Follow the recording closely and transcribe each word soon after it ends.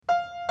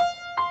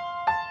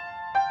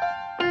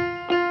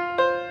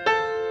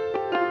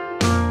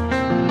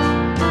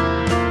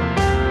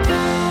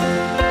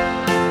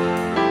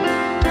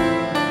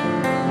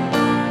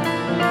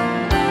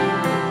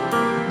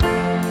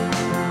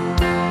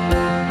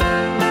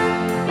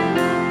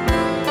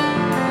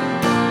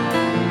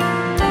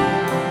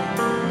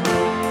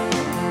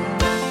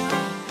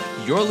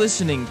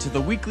listening to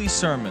the weekly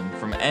sermon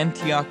from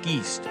Antioch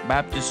East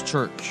Baptist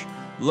Church,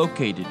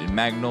 located in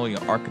Magnolia,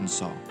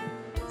 Arkansas.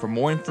 For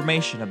more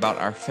information about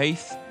our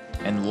faith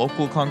and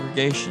local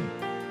congregation,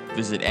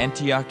 visit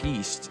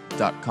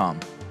antiocheast.com.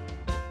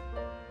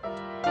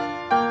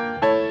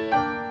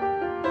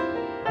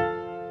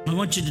 I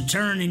want you to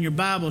turn in your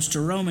Bibles to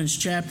Romans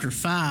chapter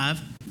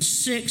 5,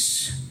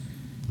 6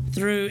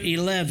 through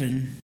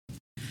 11.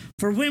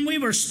 For when we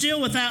were still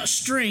without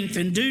strength,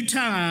 in due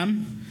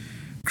time,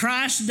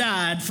 Christ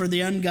died for the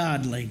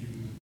ungodly.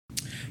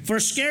 For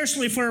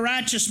scarcely for a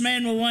righteous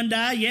man will one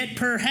die, yet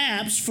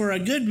perhaps for a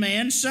good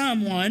man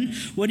someone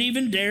would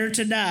even dare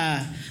to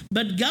die.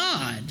 But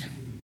God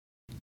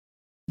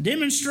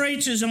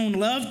demonstrates His own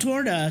love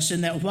toward us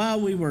in that while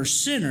we were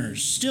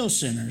sinners, still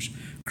sinners,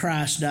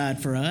 Christ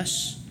died for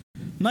us.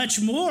 Much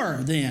more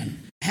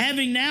then,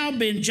 having now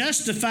been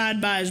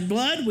justified by His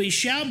blood, we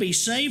shall be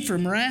saved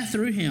from wrath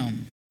through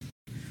Him.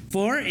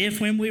 For if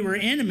when we were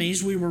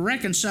enemies, we were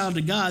reconciled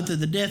to God through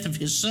the death of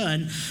His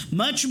Son,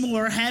 much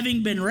more,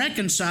 having been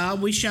reconciled,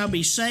 we shall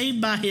be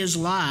saved by His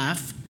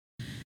life.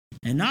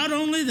 And not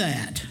only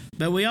that,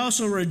 but we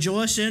also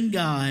rejoice in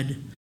God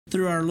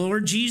through our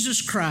Lord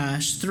Jesus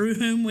Christ, through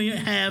whom we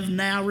have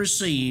now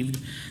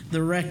received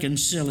the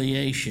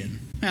reconciliation.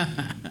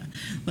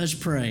 Let's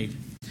pray.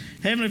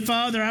 Heavenly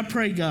Father, I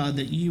pray, God,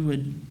 that you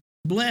would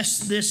bless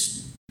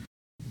this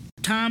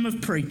time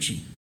of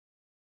preaching.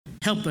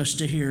 Help us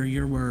to hear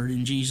your word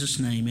in Jesus'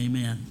 name,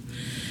 amen.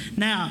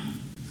 Now,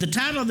 the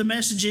title of the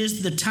message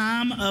is The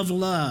Time of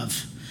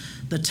Love.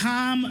 The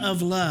Time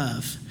of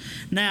Love.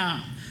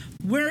 Now,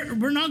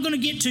 we're not going to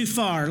get too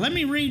far. Let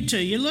me read to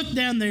you. Look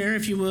down there,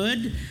 if you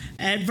would,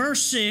 at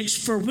verse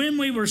 6. For when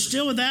we were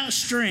still without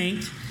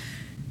strength,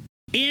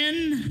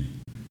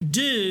 in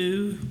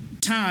due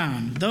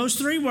time. Those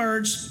three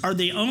words are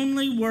the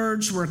only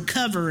words we're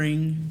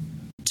covering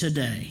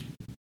today.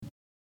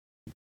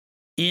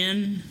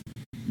 In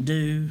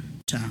due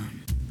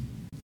time.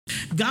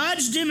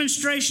 God's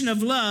demonstration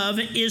of love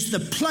is the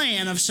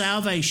plan of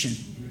salvation.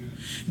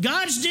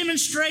 God's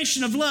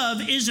demonstration of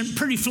love isn't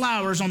pretty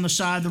flowers on the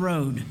side of the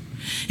road.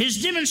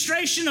 His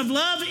demonstration of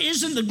love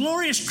isn't the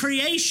glorious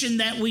creation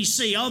that we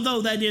see,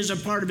 although that is a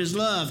part of His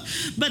love.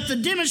 But the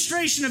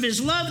demonstration of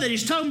His love that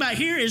He's talking about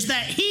here is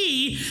that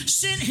He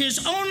sent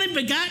His only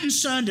begotten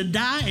Son to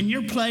die in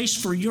your place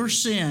for your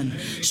sin,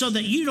 so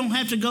that you don't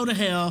have to go to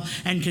hell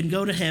and can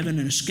go to heaven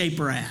and escape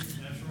wrath.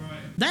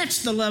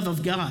 That's the love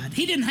of God.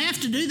 He didn't have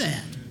to do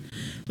that.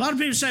 A lot of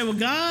people say, well,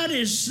 God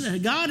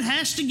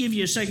has to give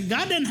you a second.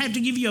 God doesn't have to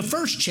give you a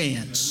first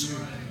chance.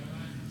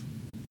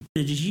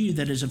 It is you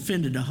that has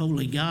offended a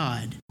holy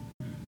God.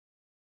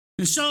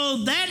 And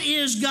so that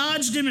is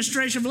God's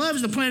demonstration of love,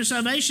 is the plan of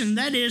salvation.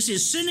 That is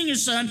His sending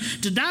His Son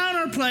to die in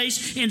our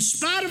place in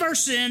spite of our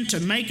sin to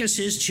make us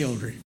His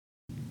children.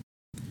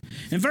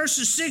 And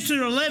verses 6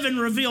 through 11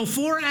 reveal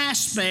four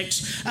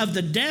aspects of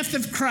the death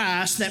of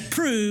Christ that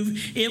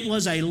prove it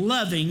was a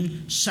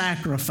loving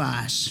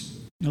sacrifice.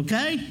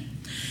 Okay?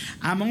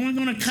 I'm only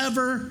going to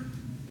cover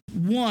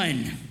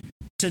one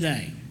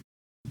today.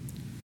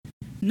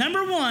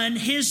 Number one,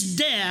 His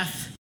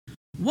death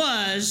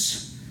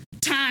was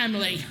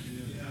timely.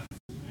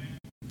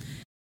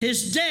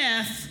 His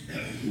death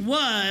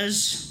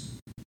was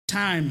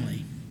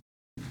timely.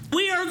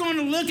 We are going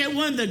to look at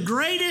one of the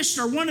greatest,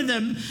 or one of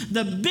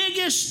the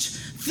biggest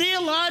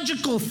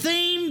theological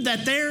theme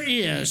that there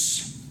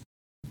is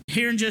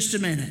here in just a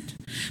minute.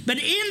 But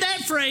in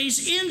that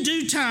phrase, in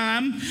due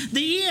time,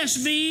 the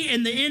ESV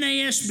and the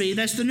NASB,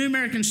 that's the New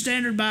American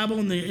Standard Bible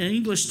and the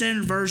English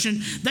Standard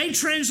Version, they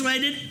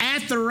translated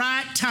at the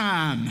right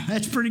time.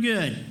 That's pretty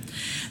good.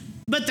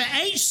 But the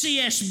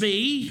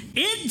HCSB,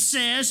 it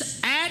says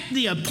at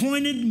the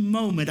appointed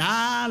moment.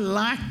 I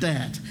like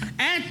that.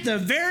 At the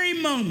very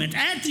moment,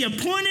 at the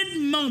appointed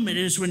moment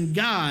is when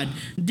God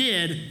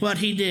did what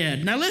He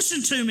did. Now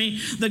listen to me.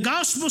 The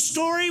gospel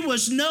story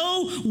was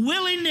no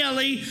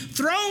willy-nilly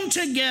thrown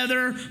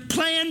together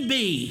plan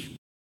B.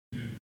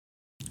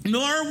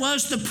 Nor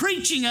was the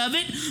preaching of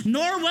it,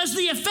 nor was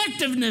the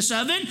effectiveness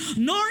of it,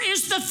 nor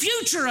is the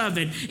future of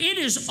it. It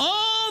is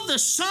all the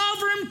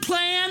sovereign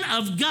plan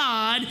of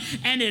God,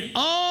 and it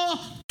all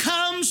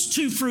comes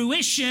to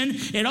fruition.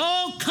 It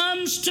all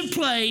comes to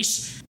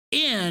place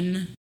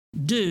in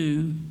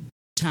due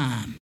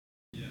time.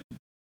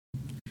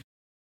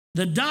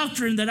 The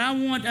doctrine that I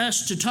want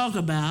us to talk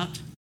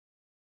about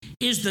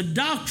is the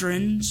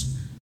doctrine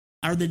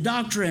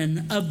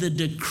of the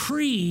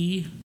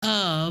decree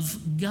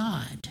of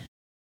God.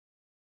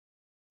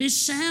 It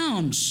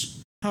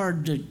sounds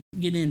hard to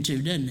get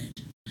into, doesn't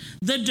it?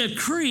 The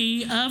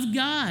decree of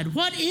God.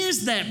 What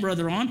is that,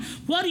 Brother On?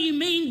 What do you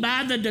mean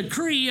by the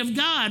decree of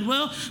God?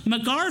 Well,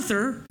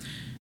 MacArthur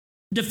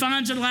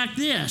defines it like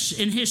this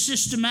in his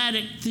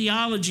systematic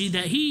theology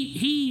that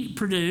he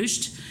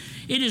produced.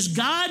 It is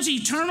God's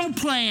eternal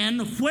plan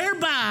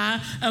whereby,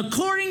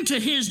 according to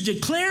His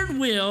declared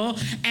will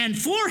and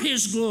for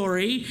His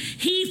glory,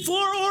 He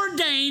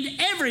foreordained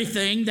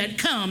everything that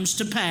comes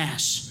to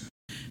pass.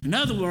 In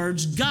other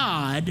words,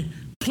 God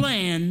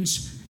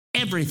plans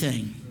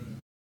everything.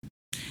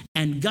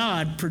 and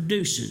God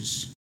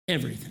produces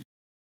everything.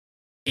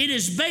 It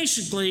is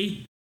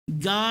basically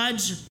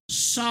God's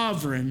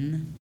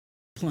sovereign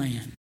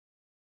plan.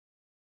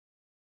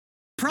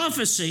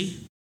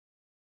 Prophecy,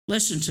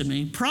 listen to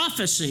me,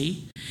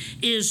 prophecy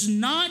is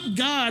not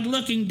God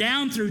looking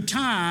down through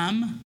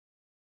time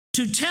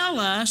to tell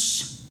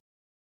us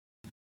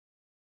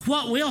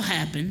what will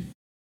happen,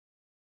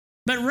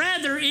 but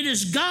rather it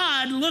is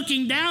God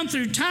looking down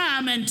through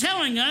time and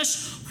telling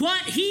us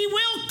what He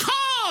will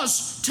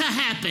cause to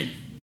happen.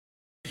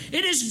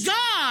 It is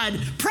God.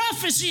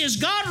 Prophecy is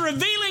God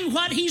revealing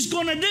what He's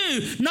going to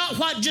do, not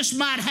what just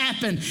might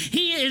happen.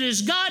 It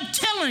is God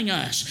telling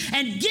us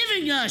and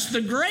giving us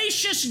the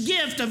gracious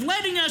gift of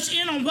letting us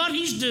in on what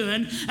He's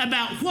doing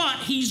about what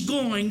He's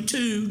going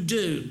to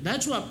do.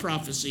 That's what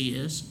prophecy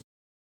is.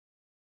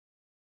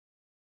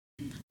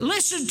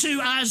 Listen to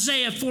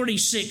Isaiah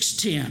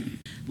 46:10.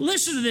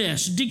 Listen to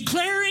this.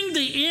 Declaring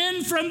the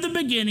end from the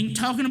beginning,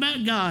 talking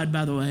about God,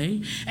 by the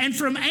way, and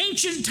from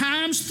ancient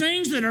times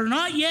things that are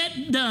not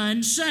yet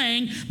done,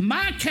 saying,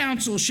 my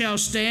counsel shall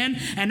stand,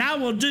 and I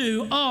will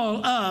do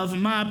all of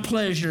my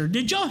pleasure.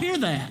 Did y'all hear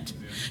that?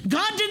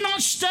 God did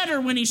not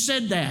stutter when He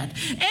said that.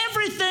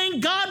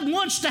 Everything God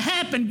wants to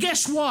happen,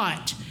 guess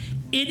what?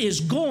 It is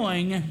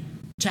going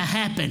to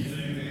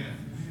happen.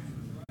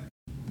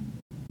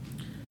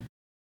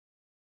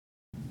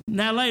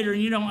 Now later,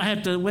 you don't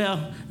have to,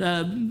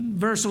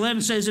 verse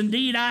 11 says,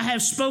 indeed, I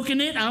have spoken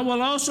it, I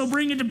will also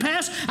bring it to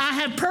pass. I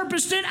have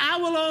purposed it, I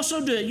will also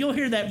do it. You'll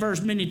hear that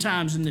verse many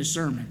times in this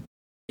sermon.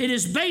 It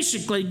is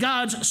basically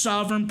God's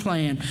sovereign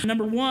plan.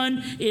 Number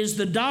one is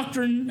the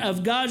doctrine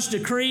of God's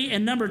decree,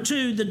 and number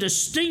two, the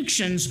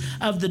distinctions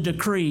of the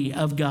decree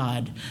of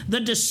God.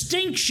 The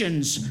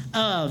distinctions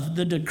of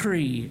the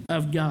decree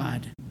of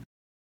God.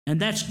 And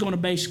that's going to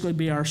basically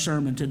be our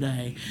sermon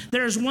today.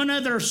 There's one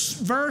other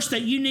verse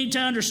that you need to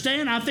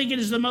understand. I think it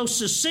is the most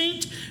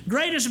succinct,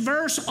 greatest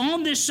verse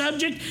on this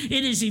subject.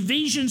 It is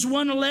Ephesians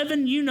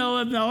 1:11. You know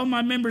it. All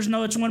my members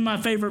know it's one of my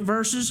favorite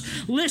verses.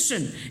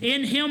 Listen,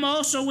 in Him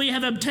also we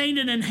have obtained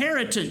an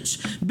inheritance,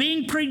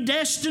 being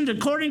predestined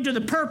according to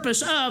the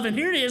purpose of, and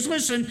here it is,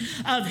 listen,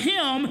 of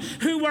Him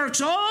who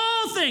works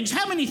all things.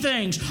 How many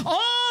things?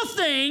 All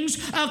things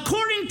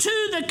according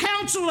to the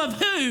counsel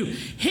of who?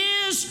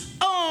 His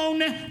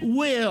own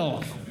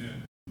will.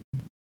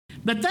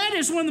 But that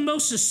is one of the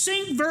most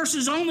succinct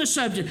verses on the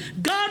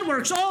subject. God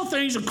works all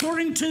things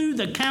according to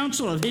the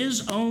counsel of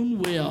His own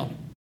will.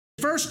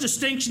 First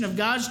distinction of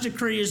God's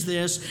decree is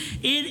this: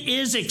 it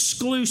is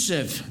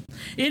exclusive.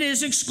 It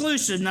is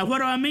exclusive. Now, what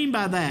do I mean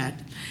by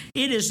that?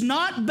 It is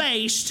not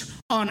based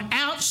on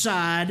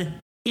outside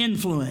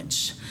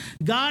influence.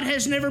 God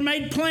has never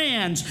made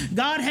plans.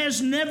 God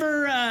has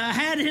never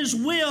had His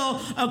will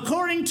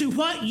according to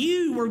what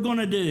you were going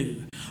to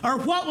do, or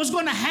what was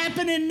going to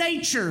happen in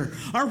nature,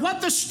 or what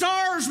the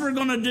stars were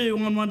going to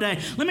do on one day.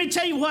 Let me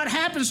tell you what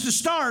happens to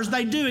stars.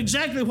 They do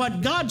exactly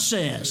what God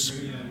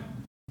says.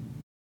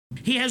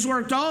 He has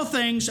worked all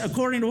things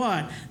according to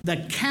what? The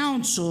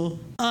counsel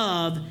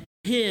of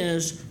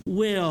His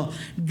will.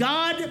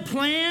 God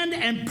planned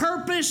and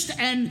purposed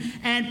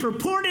and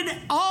purported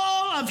all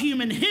of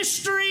human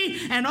history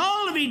and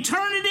all of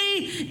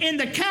eternity in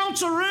the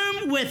council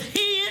room with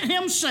He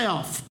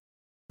Himself.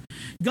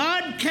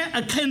 God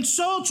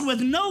consults with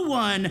no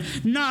one,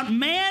 not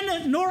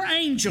man nor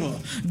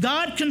angel.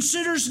 God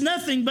considers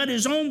nothing but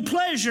His own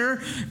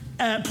pleasure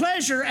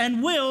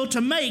and will to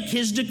make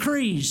His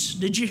decrees.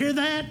 Did you hear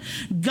that?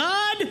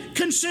 God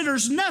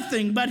considers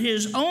nothing but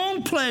His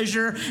own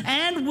pleasure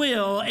and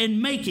will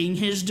in making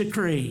His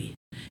decree.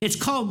 It's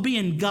called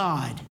being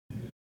God.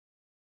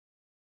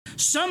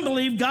 Some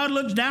believe God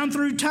looked down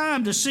through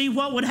time to see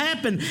what would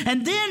happen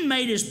and then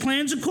made His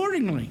plans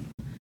accordingly.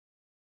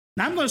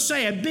 Now, I'm going to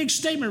say a big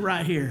statement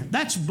right here.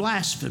 That's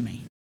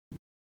blasphemy.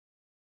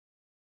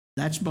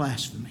 That's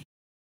blasphemy.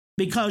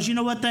 Because you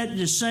know what that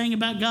is saying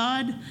about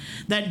God?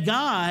 That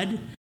God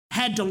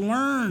had to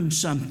learn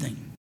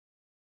something.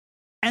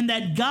 And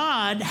that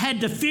God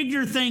had to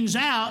figure things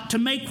out to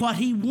make what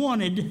He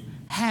wanted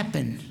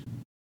happen.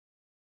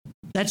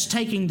 That's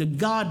taking the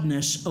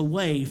godness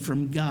away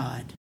from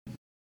God.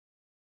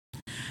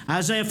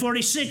 Isaiah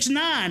 46:9.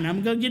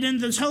 I'm going to get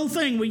into this whole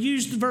thing. We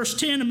used verse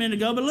 10 a minute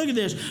ago, but look at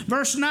this.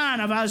 Verse 9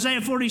 of Isaiah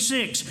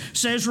 46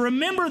 says,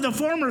 remember the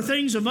former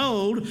things of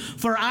old,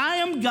 for I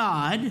am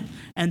God,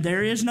 and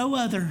there is no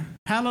other.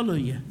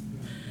 Hallelujah.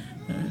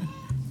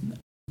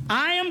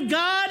 I am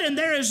God, and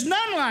there is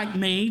none like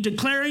me,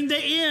 declaring the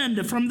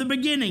end from the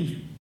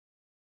beginning.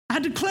 I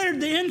declared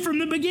the end from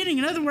the beginning.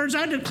 In other words,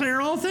 I declare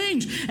all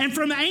things. And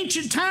from the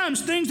ancient times,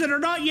 things that are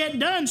not yet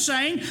done,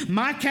 saying,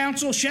 my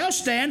counsel shall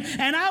stand,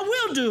 and I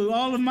will do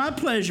all of my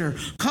pleasure.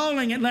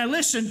 Calling it, now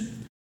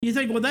listen, you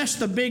think, well, that's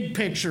the big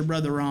picture,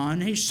 Brother Ron.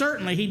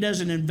 He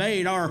doesn't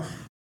invade our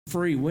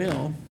free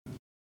will.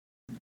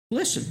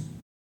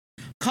 Listen,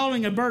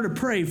 calling a bird of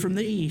prey from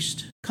the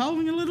east,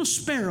 calling a little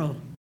sparrow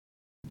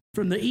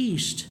from the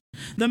east,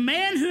 The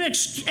man who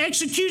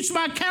executes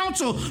my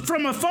counsel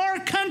from a far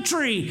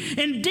country.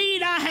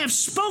 Indeed, I have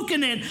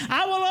spoken it.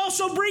 I will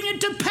also bring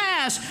it to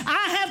pass.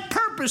 I have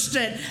purposed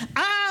it.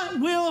 I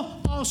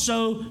will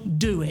also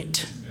do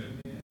it.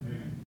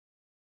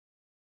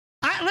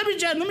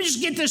 Let me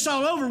just get this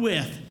all over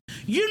with.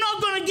 You're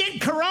not going to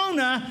get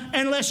corona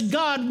unless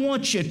God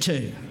wants you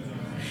to.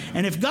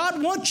 And if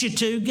God wants you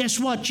to, guess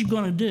what you're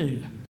going to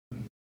do?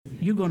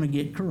 You're going to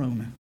get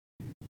corona.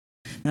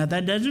 Now,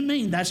 that doesn't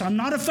mean I'm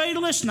not a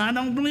fatalist, and I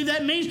don't believe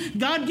that means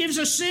God gives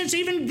us sense.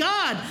 Even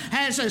God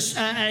has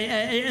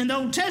in the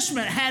Old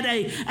Testament had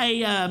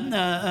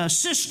a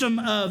system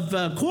of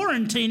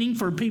quarantining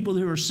for people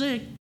who are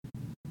sick.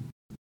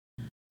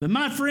 But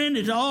my friend,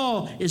 it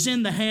all is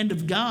in the hand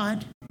of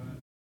God.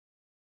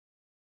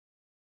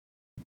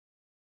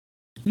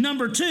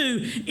 Number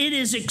 2, it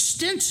is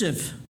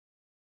extensive.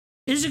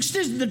 It is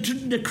extensive. The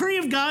decree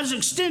of God is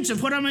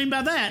extensive. What do I mean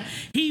by that?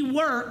 He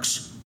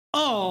works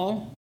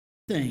all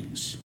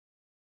things.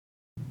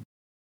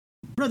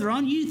 Brother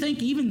Ron, you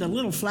think even the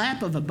little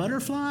flap of a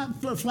butterfly,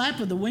 flap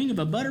of the wing of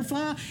a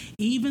butterfly,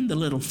 even the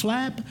little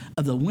flap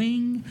of the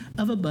wing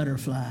of a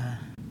butterfly.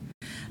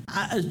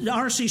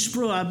 R.C.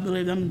 Sproul, I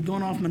believe, I'm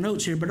going off my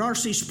notes here, but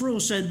R.C. Sproul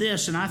said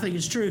this, and I think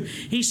it's true.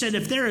 He said,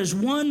 if there is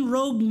one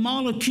rogue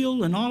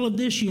molecule in all of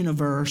this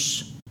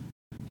universe,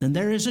 then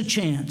there is a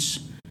chance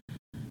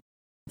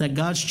that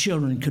God's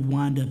children could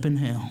wind up in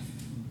hell.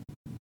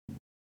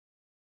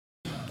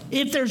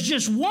 If there's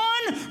just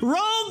one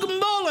rogue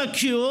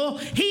molecule,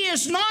 he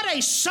is not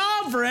a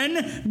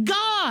sovereign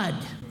God.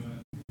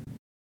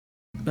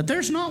 But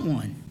there's not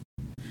one.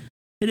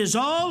 It is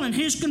all in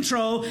his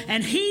control,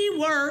 and he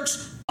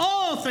works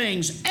all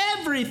things,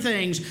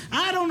 everything.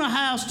 I don't know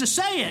how else to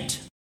say it.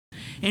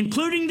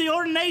 Including the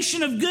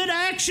ordination of good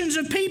actions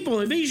of people.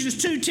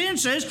 Ephesians 2:10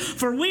 says,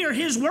 for we are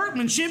his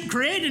workmanship,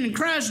 created in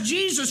Christ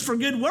Jesus for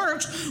good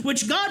works,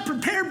 which God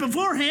prepared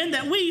beforehand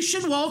that we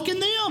should walk in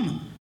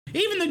them.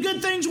 Even the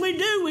good things we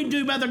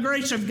do by the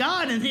grace of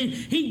God, and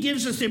he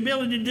gives us the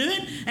ability to do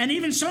it, and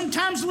even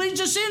sometimes leads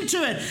us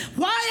into it.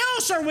 Why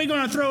else are we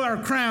going to throw our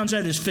crowns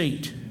at his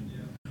feet?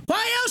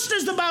 Why else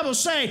does the Bible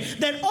say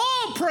that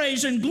all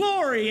praise and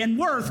glory and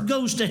worth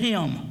goes to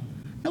him?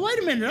 Now, wait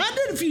a minute. I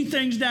did a few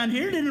things down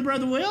here, didn't I,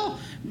 Brother Will?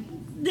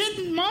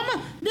 Didn't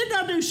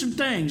I do some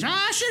things?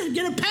 I should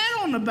get a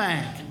pat on the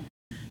back.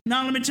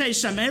 Now, let me tell you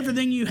something.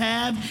 Everything you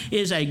have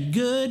is a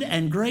good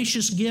and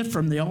gracious gift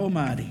from the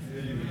Almighty.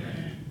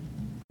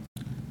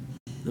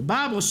 The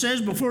Bible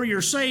says before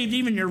you're saved,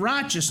 even your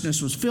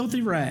righteousness was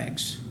filthy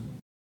rags.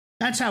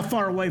 That's how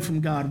far away from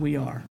God we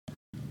are.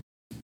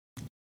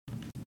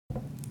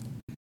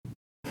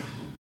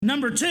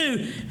 Number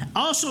 2,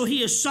 also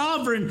he is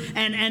sovereign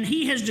and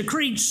he has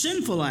decreed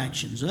sinful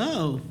actions.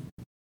 Oh.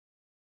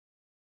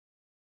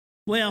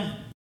 Well,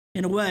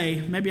 in a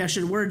way, maybe I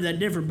should have worded that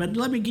different, but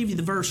let me give you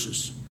the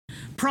verses.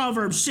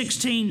 Proverbs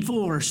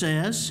 16:4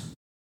 says,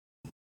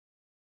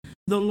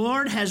 the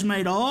Lord has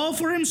made all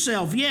for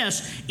himself,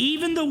 yes,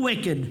 even the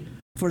wicked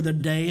for the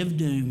day of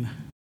doom.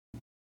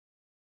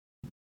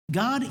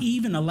 God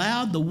even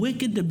allowed the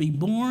wicked to be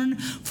born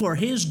for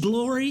his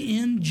glory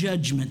in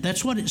judgment.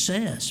 That's what it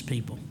says,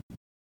 people.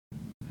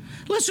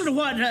 Listen to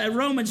what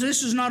Romans,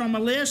 this is not on my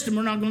list, and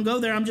we're not going to go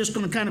there. I'm just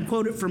going to kind of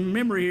quote it from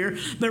memory here.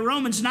 But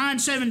Romans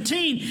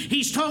 9:17,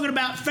 he's talking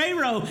about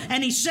Pharaoh,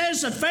 and he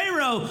says to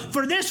Pharaoh,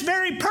 for this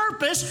very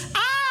purpose,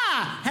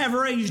 I have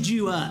raised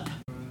you up.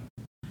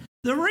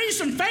 The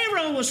reason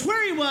Pharaoh was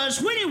where he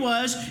was, when he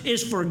was,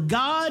 is for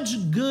God's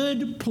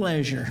good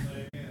pleasure.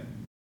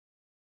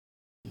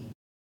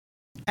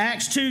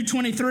 Acts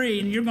 2:23,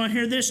 and you're going to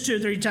hear this 2 or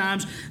 3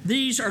 times.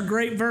 These are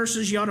great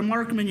verses. You ought to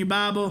mark them in your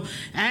Bible.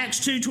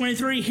 Acts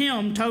 2:23,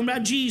 him, talking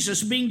about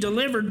Jesus, being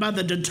delivered by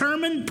the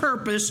determined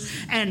purpose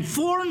and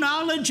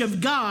foreknowledge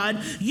of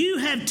God, you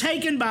have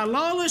taken by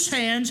lawless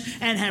hands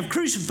and have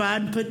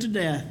crucified and put to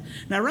death.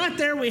 Now, right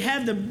there we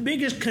have the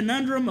biggest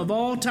conundrum of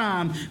all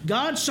time,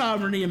 God's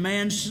sovereignty and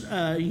man's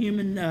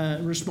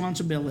human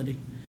responsibility.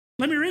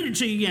 Let me read it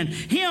to you again.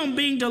 Him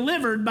being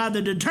delivered by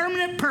the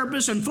determinate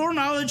purpose and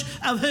foreknowledge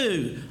of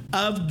who?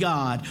 Of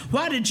God.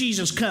 Why did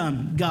Jesus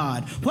come?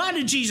 God. Why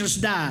did Jesus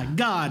die?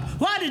 God.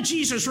 Why did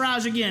Jesus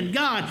rise again?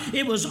 God.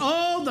 It was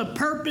all the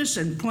purpose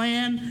and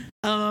plan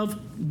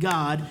of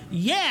God.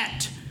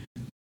 Yet,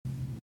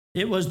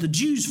 it was the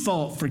Jews'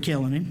 fault for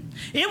killing him.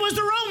 It was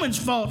the Romans'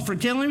 fault for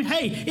killing him.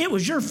 Hey, it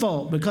was your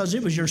fault because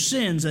it was your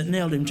sins that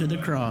nailed him to the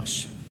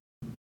cross.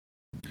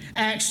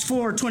 Acts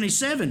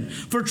 4:27,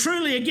 for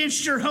truly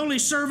against your holy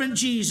servant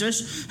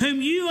Jesus, whom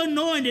you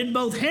anointed,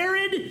 both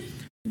Herod,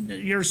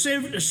 your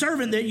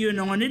servant that you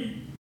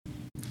anointed,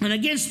 and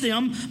against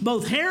them,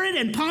 both Herod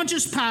and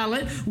Pontius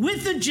Pilate,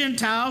 with the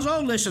Gentiles,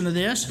 oh, listen to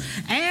this,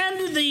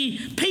 and the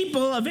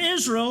people of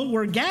Israel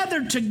were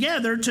gathered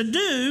together to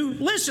do,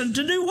 listen,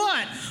 to do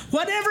what?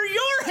 Whatever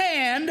your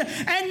hand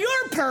and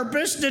your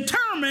purpose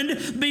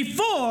determined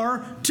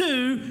before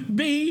to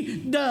be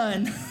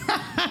done.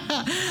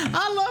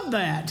 I love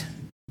that.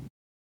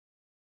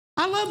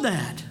 I love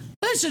that.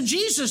 I said,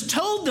 Jesus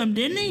told them,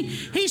 didn't he?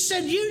 He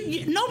said,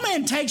 no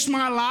man takes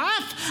my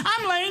life.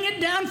 I'm laying it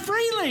down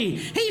freely.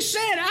 He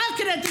said, I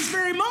could at this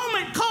very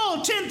moment call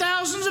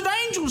 10,000s of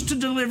angels to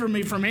deliver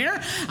me from here.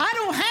 I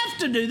don't have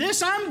to do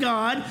this. I'm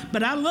God,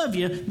 but I love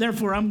you.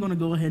 Therefore, I'm going to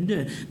go ahead and do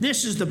it.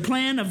 This is the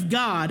plan of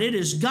God. It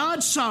is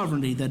God's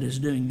sovereignty that is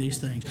doing these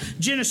things.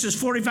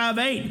 Genesis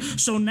 45:8.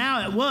 So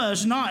now it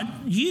was not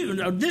you.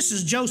 This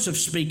is Joseph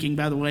speaking,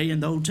 by the way,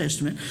 in the Old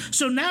Testament.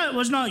 So now it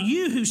was not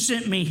you who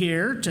sent me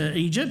here to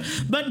Egypt,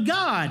 but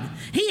God.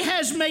 He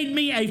has made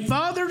me a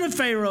father to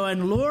Pharaoh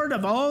and Lord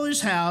of all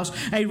his house,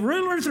 a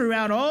ruler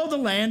throughout all the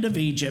land of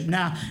Egypt.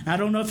 Now, I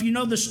don't know if you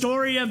know the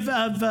story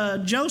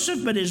of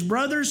Joseph, but his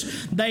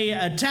brothers, they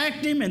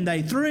attacked him and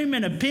they threw him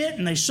in a pit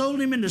and they sold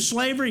him into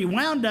slavery. He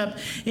wound up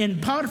in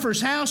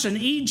Potiphar's house in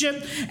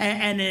Egypt,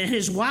 and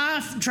his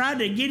wife tried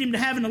to get him to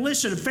have an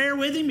illicit affair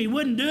with him. He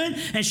wouldn't do it,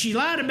 and she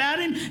lied about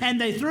him, and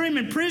they threw him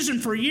in prison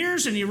for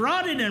years, and he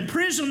rotted in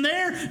prison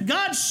there.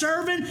 God's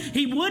servant,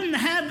 he wouldn't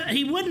have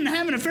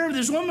an affair with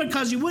this woman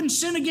because he wouldn't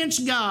sin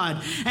against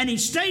God, and he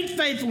stayed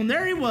faithful, and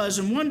there he was,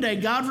 and one day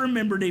God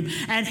remembered him,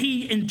 and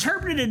he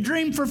interpreted a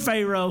dream for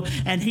Pharaoh,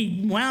 and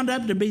he wound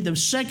up to be the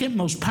second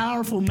most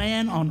powerful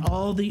man on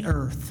all the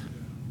earth.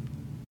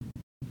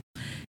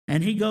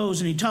 And he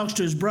goes and he talks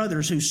to his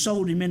brothers who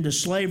sold him into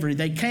slavery.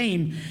 They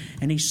came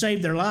and he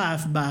saved their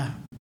life by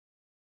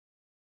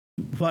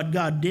what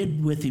God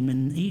did with him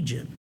in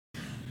Egypt.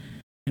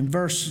 In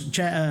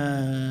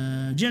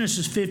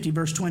Genesis 50,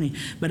 verse 20,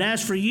 but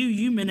as for you,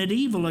 you meant it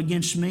evil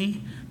against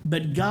me,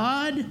 but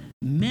God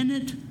meant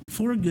it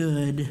for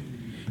good,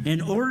 in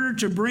order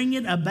to bring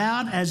it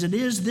about as it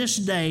is this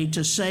day,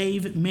 to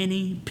save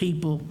many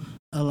people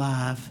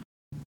alive.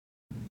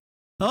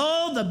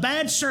 Oh, the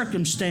bad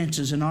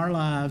circumstances in our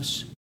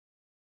lives.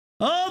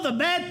 Oh, the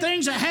bad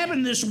things that happen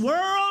in this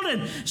world.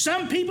 And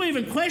some people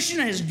even question,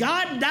 has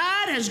God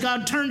died? Has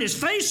God turned his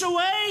face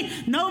away?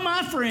 No,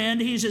 my friend,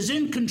 he's as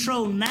in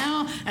control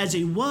now as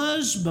he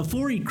was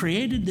before he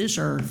created this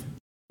earth.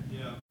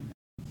 Yeah.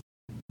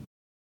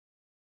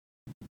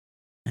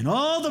 And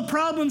all the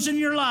problems in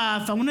your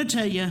life, I want to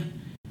tell you,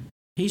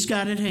 he's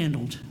got it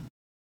handled.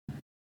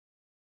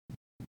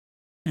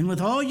 And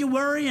with all your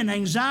worry and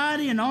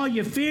anxiety and all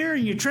your fear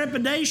and your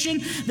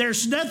trepidation,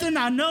 there's nothing.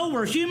 I know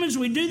we're humans,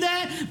 we do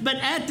that, but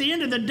at the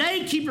end of the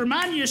day, keep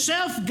reminding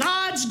yourself,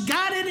 God's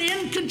got it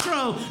in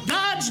control.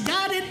 God's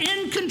got it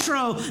in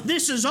control.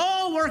 This is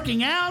all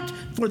working out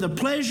for the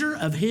pleasure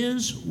of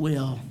his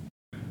will.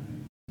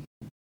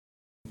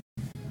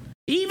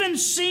 Even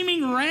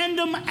seeming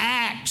random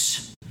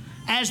acts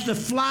as the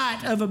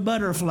flight of a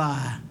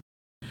butterfly.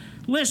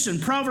 Listen,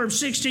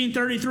 Proverbs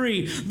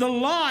 16:33. The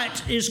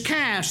lot is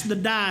cast, the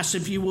dice,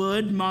 if you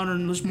would.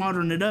 Let's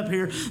modern it up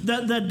here.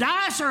 The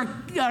dice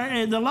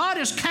the lot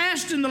is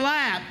cast in the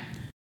lap,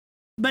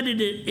 but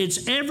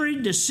it's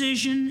every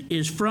decision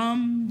is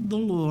from the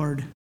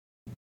Lord.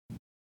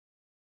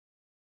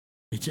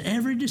 It's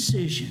every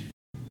decision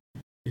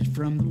is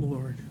from the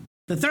Lord.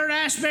 The third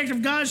aspect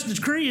of God's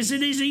decree is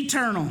it is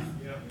eternal.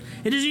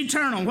 It is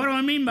eternal. What do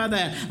I mean by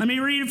that? Let me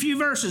read a few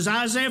verses.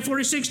 Isaiah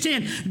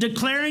 46:10,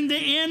 declaring the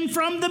end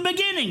from the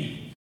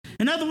beginning.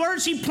 In other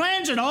words, he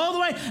plans it all the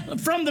way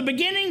from the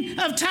beginning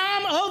of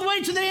time all the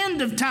way to the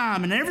end of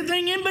time, and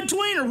everything in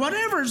between or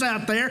whatever's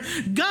out there.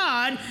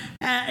 God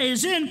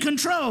is in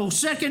control.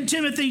 2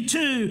 Timothy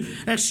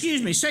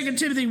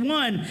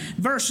 1,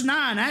 verse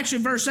 9,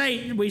 actually verse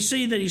 8, we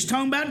see that he's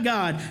talking about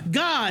God.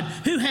 God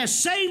who has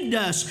saved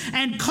us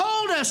and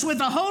called us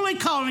with a holy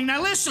calling.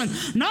 Now listen,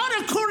 not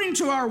according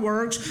to our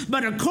works,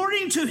 but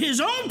according to his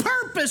own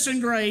purpose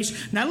and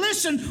grace. Now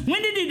listen,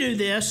 when did he do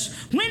this?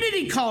 When did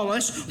he call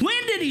us?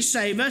 When did he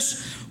save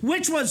us?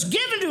 Which was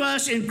given to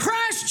us in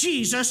Christ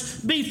Jesus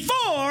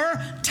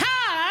before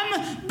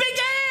time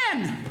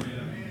began.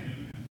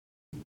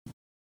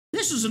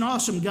 This is an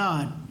awesome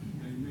God.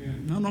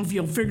 Amen. I don't know if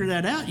you'll figure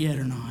that out yet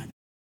or not.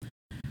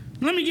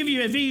 Let me give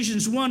you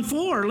Ephesians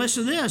 1:4.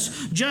 Listen to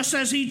this. Just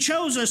as he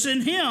chose us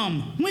in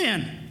him.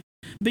 When?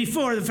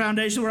 Before the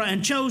foundation of the world.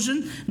 And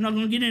chosen. I'm not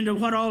going to get into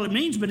what all it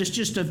means, but it's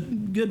just a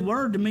good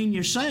word to mean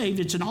you're saved.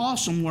 It's an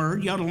awesome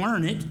word. You ought to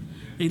learn it.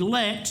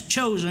 Elect,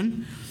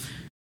 chosen.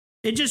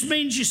 It just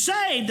means you're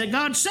saved, that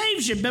God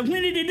saves you. But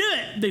when did he do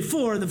it?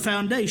 Before the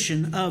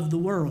foundation of the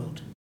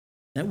world.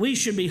 That we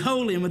should be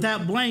holy and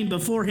without blame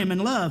before him in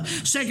love.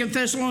 2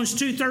 Thessalonians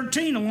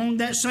 2:13, along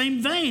that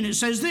same vein, it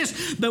says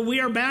this, but we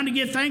are bound to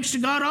give thanks to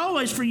God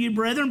always for you,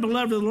 brethren,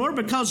 beloved of the Lord,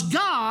 because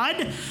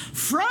God,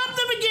 from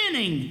the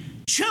beginning,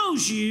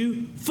 chose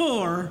you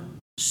for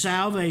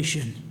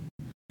salvation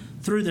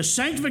through the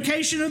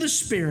sanctification of the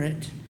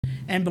Spirit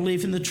and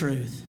belief in the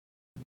truth.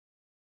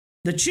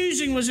 The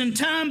choosing was in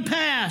time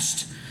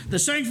past. The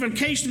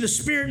sanctification of the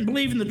Spirit and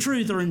belief in the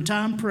truth are in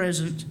time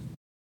present.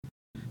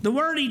 The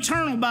word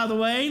eternal, by the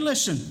way,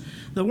 listen.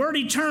 The word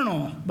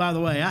eternal, by the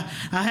way,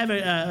 I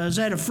was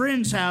at a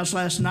friend's house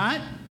last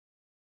night.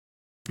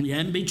 He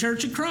hadn't been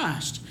Church of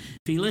Christ.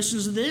 If he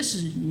listens to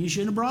this, you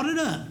shouldn't have brought it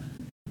up.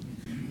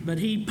 But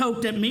he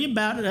poked at me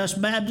about us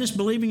Baptists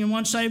believing in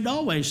once saved,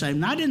 always saved.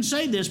 And I didn't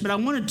say this, but I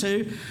wanted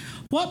to.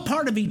 What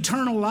part of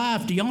eternal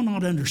life do y'all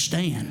not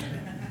understand?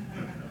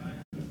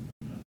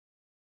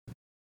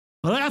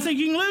 Well, I think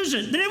you can lose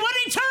it. Then it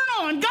wasn't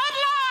eternal, and God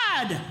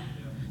lied.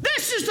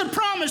 This is the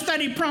promise that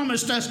He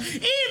promised us,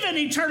 even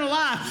eternal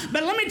life.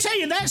 But let me tell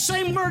you, that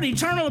same word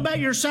eternal about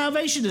your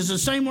salvation is the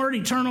same word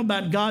eternal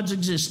about God's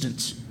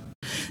existence.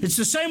 It's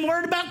the same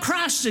word about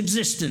Christ's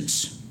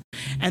existence.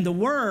 And the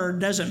word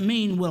doesn't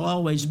mean will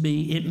always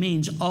be. It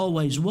means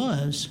always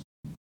was,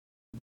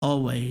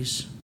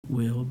 always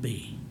will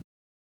be.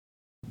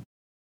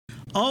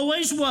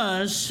 Always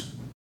was,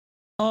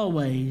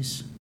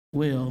 always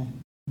will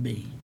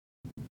be.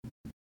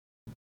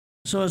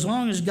 So as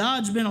long as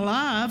God's been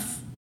alive,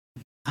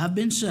 I've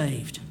been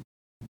saved.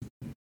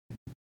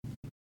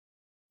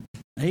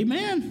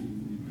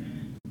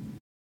 Amen.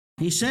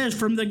 He says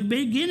from the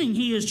beginning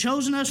He has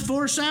chosen us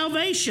for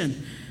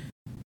salvation.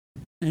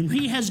 And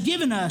He has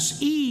given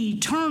us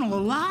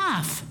eternal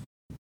life.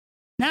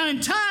 Now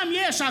in time,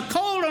 yes, I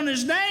called on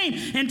His name.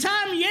 In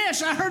time,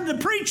 yes, I heard the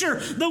preacher,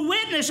 the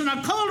witness, and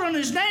I called on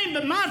His name.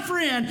 But my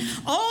friend,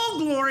 all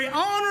glory,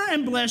 honor,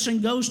 and blessing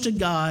goes to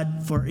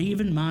God for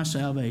even my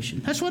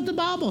salvation. That's what the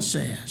Bible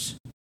says.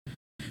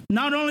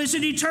 Not only is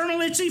it eternal,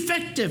 it's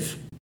effective.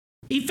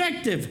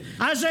 Effective.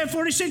 Isaiah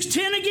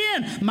 46:10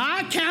 again.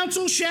 My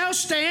counsel shall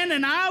stand,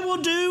 and I will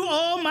do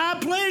all my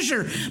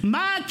pleasure.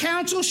 My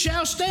counsel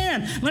shall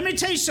stand. Let me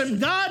tell you something.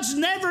 God's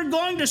never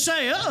going to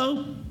say,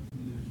 uh-oh.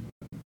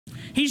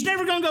 He's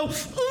never going to go,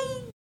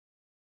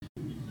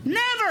 ooh.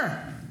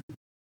 Never.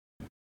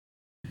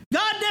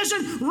 God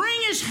doesn't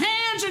wring His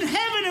hands in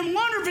heaven and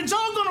wonder if it's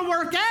all going to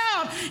work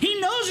out. He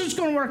knows it's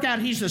going to work out.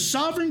 He's the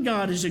sovereign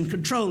God who's in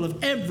control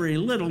of every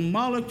little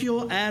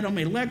molecule, atom,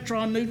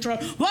 electron, neutron,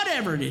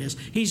 whatever it is.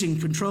 He's in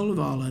control of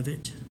all of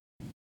it.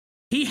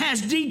 He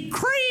has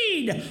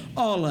decreed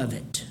all of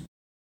it.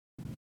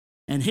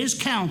 And His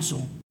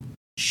counsel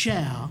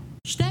shall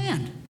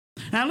stand.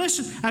 Now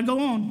listen, I go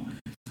on.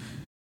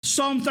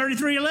 Psalm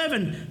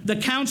 33:11, the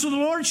counsel of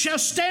the Lord shall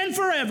stand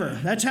forever.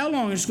 That's how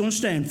long it's going to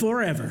stand,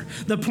 forever.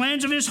 The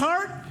plans of His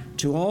heart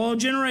to all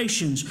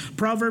generations.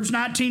 Proverbs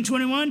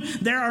 19:21,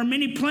 there are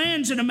many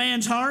plans in a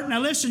man's heart. Now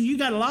listen, you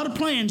got a lot of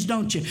plans,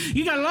 don't you?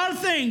 You got a lot of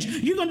things.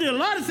 You're going to do a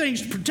lot of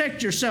things to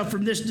protect yourself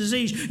from this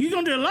disease. You're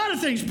going to do a lot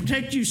of things to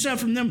protect yourself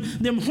from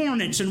them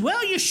hornets. And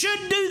well, you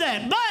should do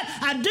that.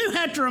 But I do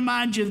have to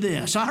remind you of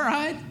this, all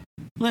right?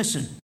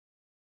 Listen.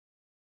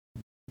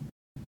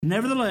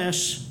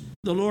 Nevertheless,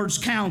 the Lord's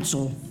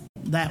counsel,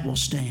 that will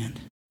stand.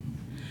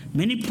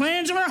 Many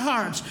plans of our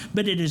hearts,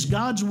 but it is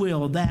God's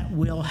will that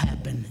will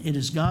happen. It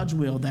is God's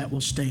will that will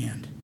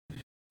stand.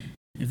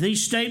 If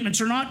these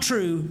statements are not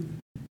true,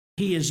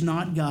 He is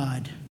not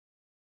God.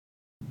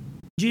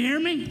 Do you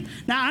hear me?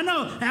 Now, I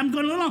know I'm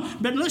going along,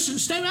 but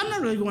listen, I'm not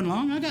really going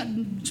along.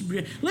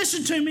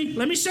 Listen to me.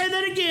 Let me say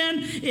that again.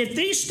 If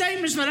these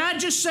statements that I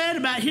just said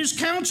about His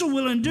counsel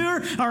will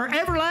endure are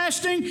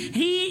everlasting,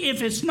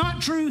 if it's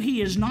not true,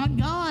 He is not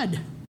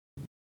God.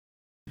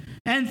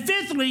 And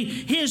fifthly,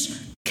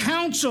 His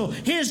counsel,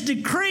 His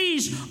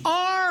decrees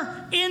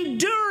are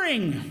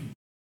enduring.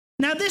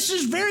 Now, this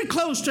is very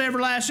close to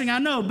everlasting, I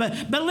know,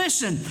 but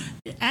listen.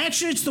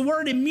 Actually, it's the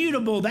word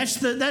immutable. That's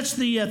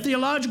the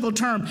theological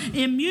term,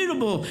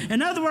 immutable.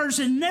 In other words,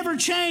 it never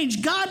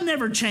changed. God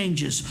never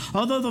changes.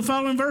 Although the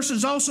following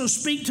verses also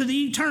speak to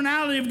the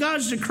eternality of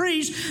God's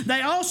decrees,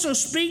 they also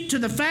speak to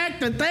the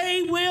fact that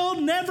they will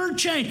never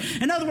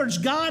change. In other words,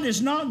 God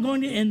is not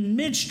going to, in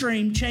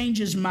midstream, change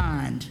His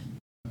mind.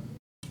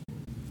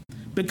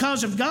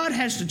 Because if God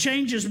has to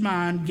change His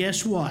mind,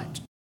 guess what?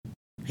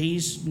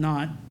 He's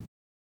not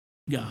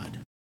God.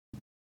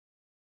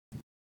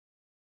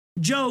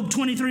 Job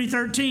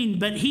 23:13,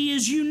 but He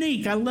is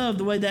unique. I love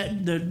the way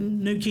that the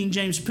New King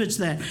James puts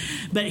that.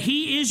 But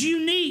He is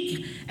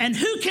unique, and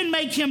who can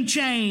make Him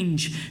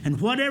change?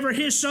 And whatever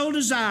His soul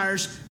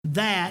desires,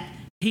 that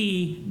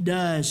He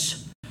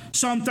does.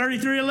 Psalm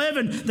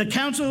 33:11, the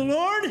counsel of the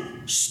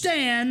Lord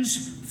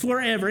stands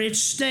forever. It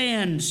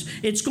stands.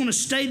 It's going to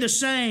stay the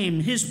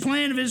same. His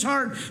plan of His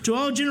heart to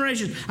all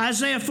generations.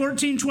 Isaiah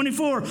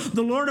 14:24,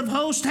 the Lord of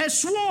hosts has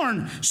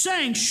sworn,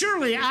 saying,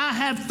 surely I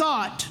have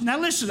thought. Now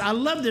listen, I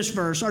love this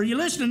verse. Are you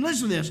listening?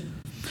 Listen to this.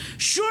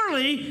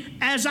 Surely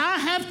as I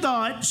have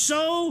thought,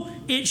 so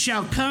it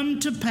shall come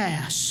to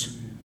pass.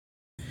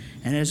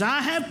 And as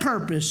I have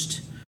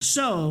purposed,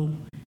 so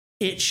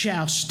it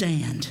shall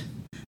stand.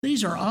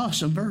 These are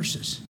awesome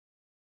verses.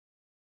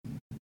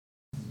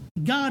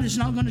 God is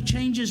not going to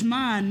change His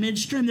mind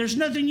midstream. There's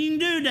nothing you can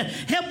do to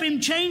help Him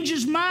change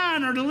His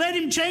mind or to let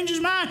Him change His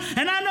mind.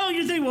 And I know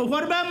you think, well,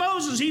 what about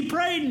Moses? He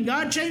prayed and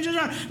God changed his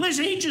heart.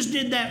 Listen, he just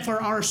did that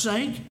for our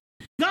sake.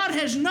 God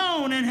has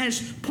known and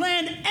has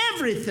planned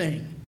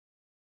everything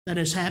that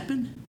has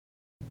happened.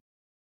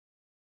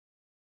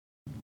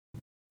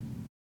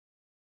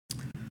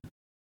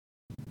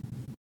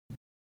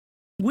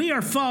 We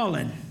are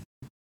fallen.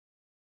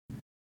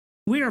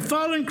 We are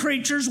fallen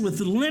creatures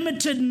with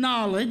limited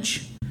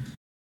knowledge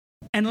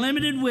and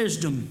limited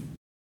wisdom.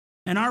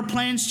 And our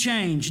plans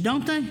change,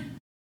 don't they?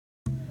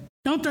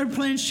 Don't their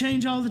plans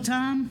change all the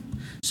time?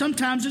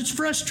 Sometimes it's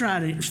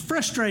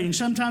frustrating.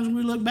 Sometimes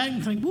we look back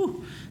and think,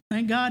 whew,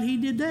 thank God he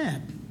did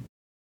that.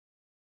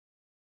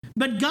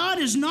 But God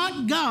is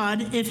not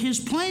God if his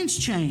plans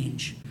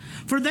change,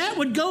 for that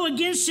would go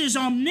against his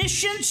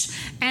omniscience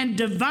and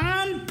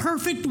divine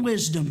perfect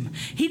wisdom.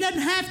 He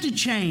doesn't have to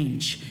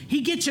change.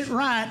 He gets it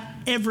right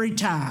every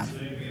time.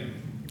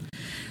 Amen.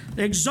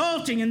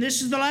 Exalting, and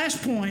this is the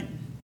last point.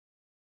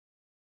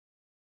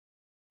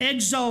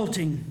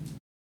 Exalting.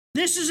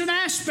 This is an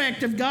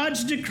aspect of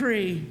God's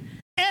decree.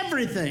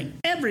 Everything,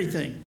 every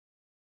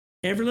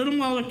little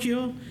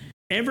molecule,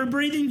 every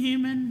breathing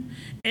human,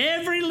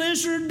 every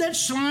lizard that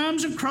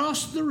slimes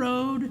across the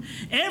road,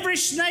 every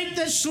snake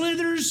that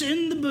slithers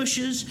in the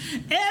bushes,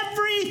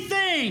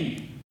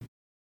 everything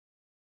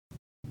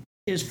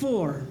is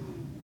for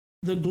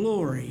the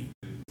glory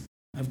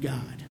of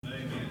God.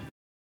 Amen.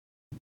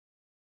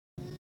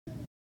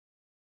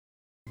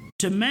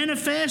 To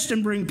manifest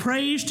and bring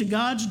praise to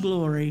God's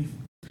glory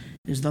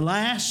is the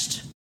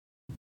last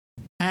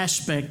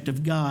aspect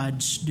of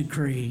God's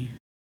decree.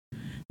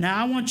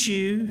 Now I want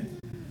you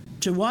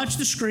to watch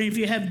the screen. If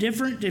you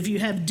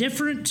have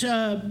different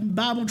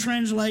Bible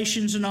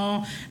translations and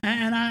all,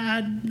 and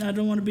I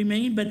don't want to be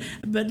mean, but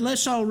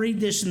let's all read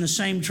this in the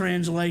same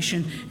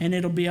translation, and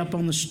it'll be up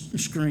on the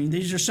screen.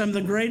 These are some of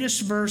the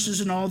greatest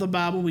verses in all the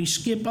Bible. We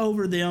skip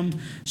over them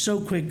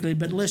so quickly,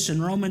 but listen.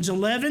 Romans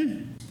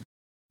 11,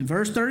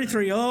 verse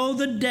 33. Oh,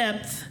 the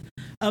depth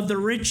of the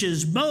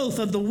riches, both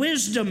of the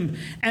wisdom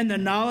and the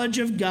knowledge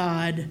of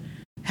God.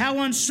 How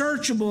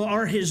unsearchable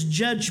are his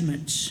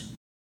judgments,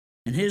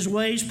 and his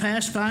ways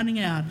past finding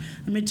out.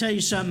 Let me tell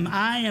you something.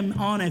 I am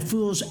on a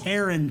fool's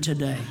errand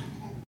today.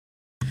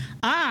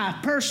 I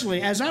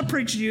personally, as I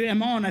preach to you,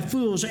 am on a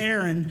fool's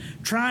errand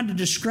trying to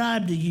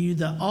describe to you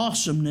the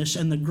awesomeness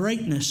and the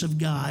greatness of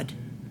God.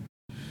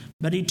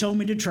 But he told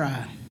me to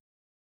try.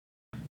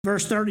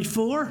 Verse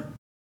 34.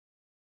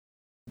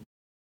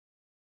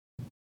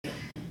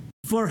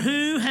 For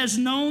who has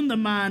known the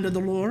mind of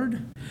the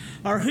Lord?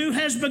 Or who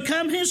has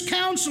become his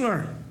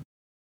counselor?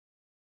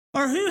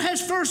 Or who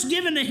has first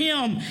given to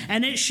him,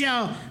 and it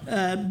shall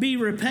be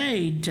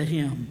repaid to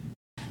him?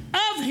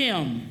 Of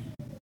him,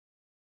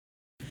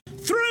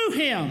 through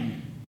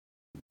him,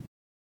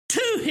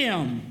 to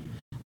him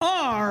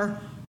are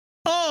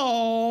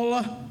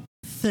all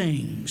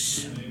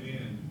things.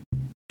 Amen.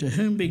 To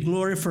whom be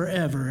glory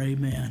forever.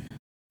 Amen.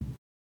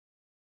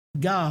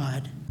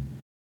 God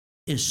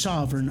is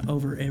sovereign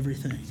over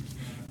everything.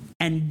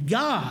 And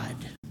God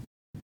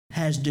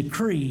has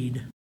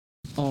decreed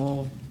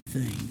all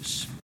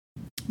things.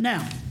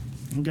 Now,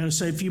 I'm going to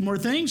say a few more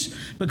things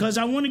because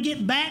I want to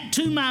get back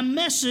to my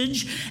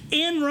message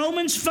in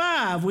Romans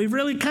 5. We've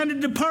really kind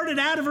of departed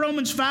out of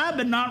Romans 5,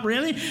 but not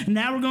really.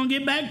 Now we're going to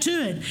get back to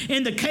it.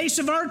 In the case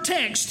of our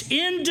text,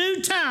 in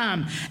due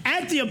time,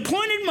 at the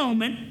appointed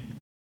moment,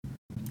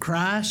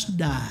 Christ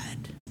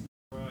died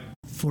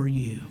for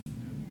you.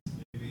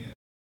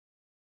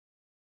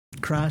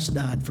 Christ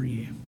died for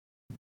you.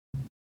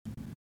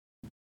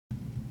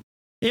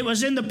 It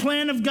was in the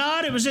plan of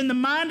God. It was in the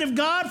mind of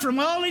God from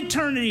all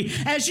eternity.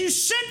 As you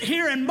sit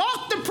here and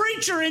mock the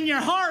preacher in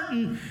your heart,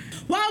 and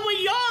while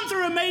we yawn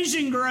through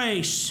amazing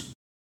grace,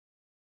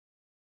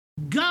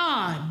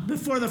 God,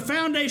 before the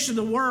foundation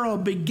of the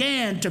world,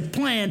 began to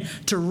plan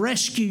to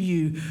rescue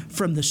you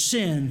from the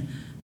sin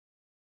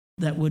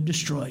that would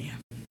destroy you.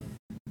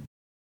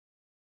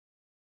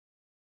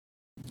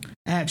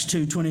 Acts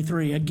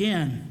 2:23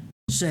 again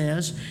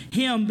says,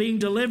 him being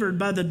delivered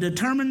by the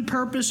determined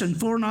purpose and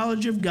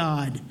foreknowledge of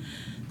God.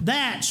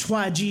 That's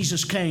why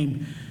Jesus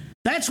came.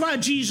 That's why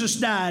Jesus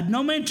died.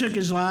 No man took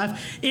his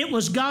life. It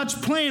was God's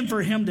plan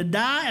for him to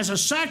die as a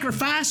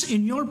sacrifice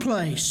in your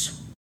place.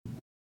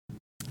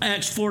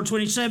 Acts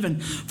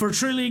 4:27, for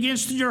truly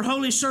against your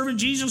holy servant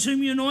Jesus,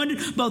 whom you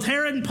anointed, both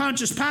Herod and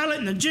Pontius Pilate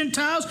and the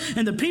Gentiles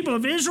and the people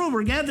of Israel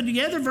were gathered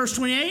together, verse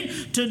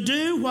 28, to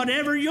do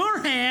whatever your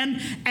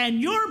hand and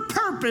your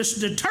purpose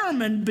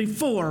determined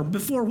before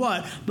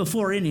what?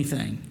 Before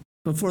anything,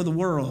 before the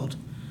world,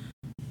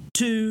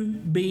 to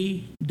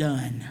be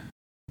done.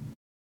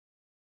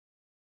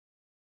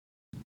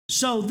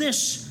 So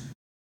this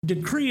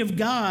decree of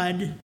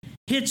God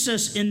hits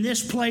us in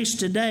this place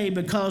today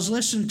because,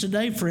 listen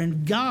today,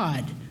 friend,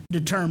 God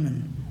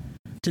determined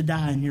to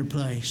die in your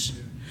place.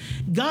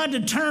 God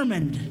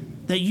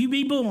determined that you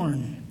be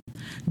born.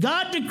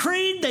 God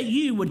decreed that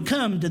you would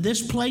come to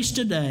this place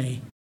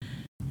today.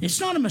 It's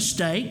not a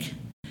mistake.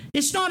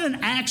 It's not an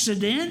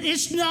accident.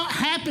 It's not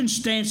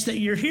happenstance that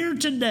you're here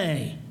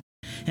today.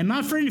 And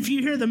my friend, if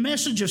you hear the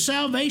message of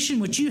salvation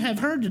which you have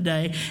heard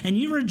today and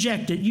you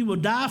reject it, you will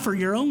die for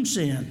your own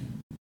sin.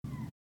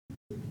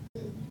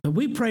 But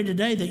we pray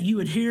today that you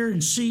would hear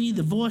and see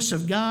the voice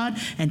of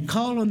God and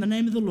call on the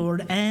name of the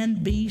Lord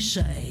and be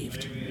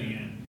saved.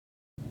 Amen.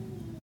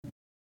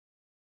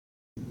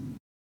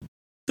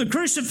 The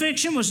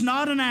crucifixion was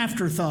not an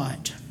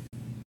afterthought.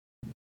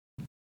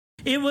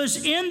 It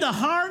was in the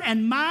heart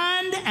and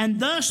mind and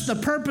thus the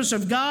purpose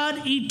of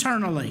God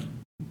eternally.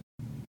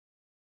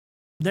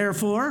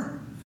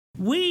 Therefore,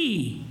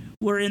 we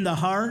we're in the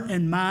heart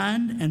and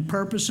mind and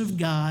purpose of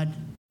God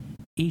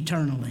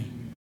eternally.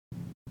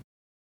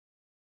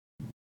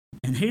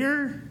 And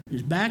here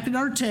is back in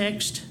our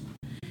text.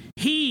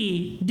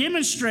 He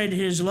demonstrated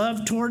his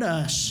love toward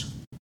us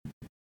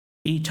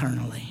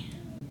eternally.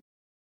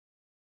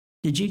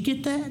 Did you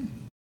get that?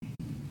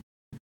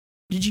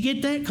 Did you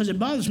get that? Because it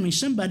bothers me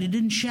somebody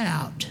didn't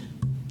shout.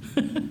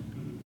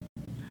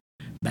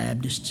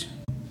 Baptists.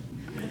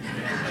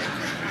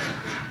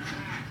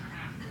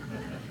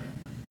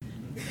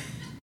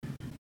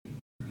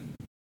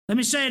 Let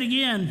me say it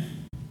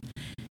again.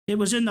 It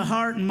was in the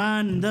heart and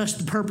mind, and thus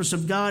the purpose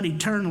of God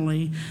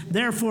eternally.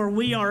 Therefore,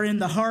 we are in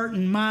the heart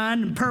and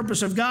mind and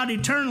purpose of God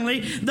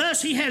eternally.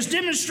 Thus, he has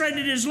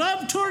demonstrated his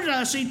love toward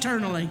us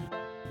eternally.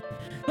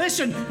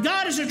 Listen,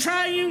 God is a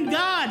triune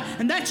God,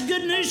 and that's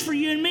good news for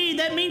you and me.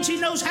 That means he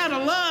knows how to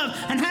love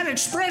and how to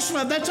express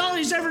love. That's all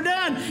he's ever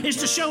done, is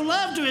to show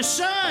love to his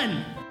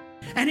Son.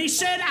 And he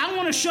said, I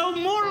want to show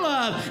more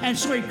love. And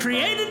so he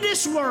created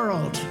this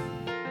world.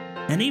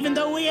 And even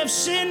though we have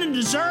sinned and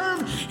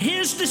deserve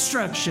his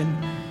destruction,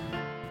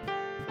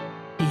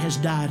 he has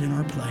died in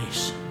our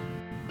place.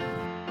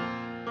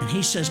 And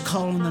he says,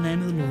 call on the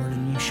name of the Lord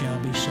and you shall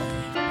be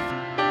saved.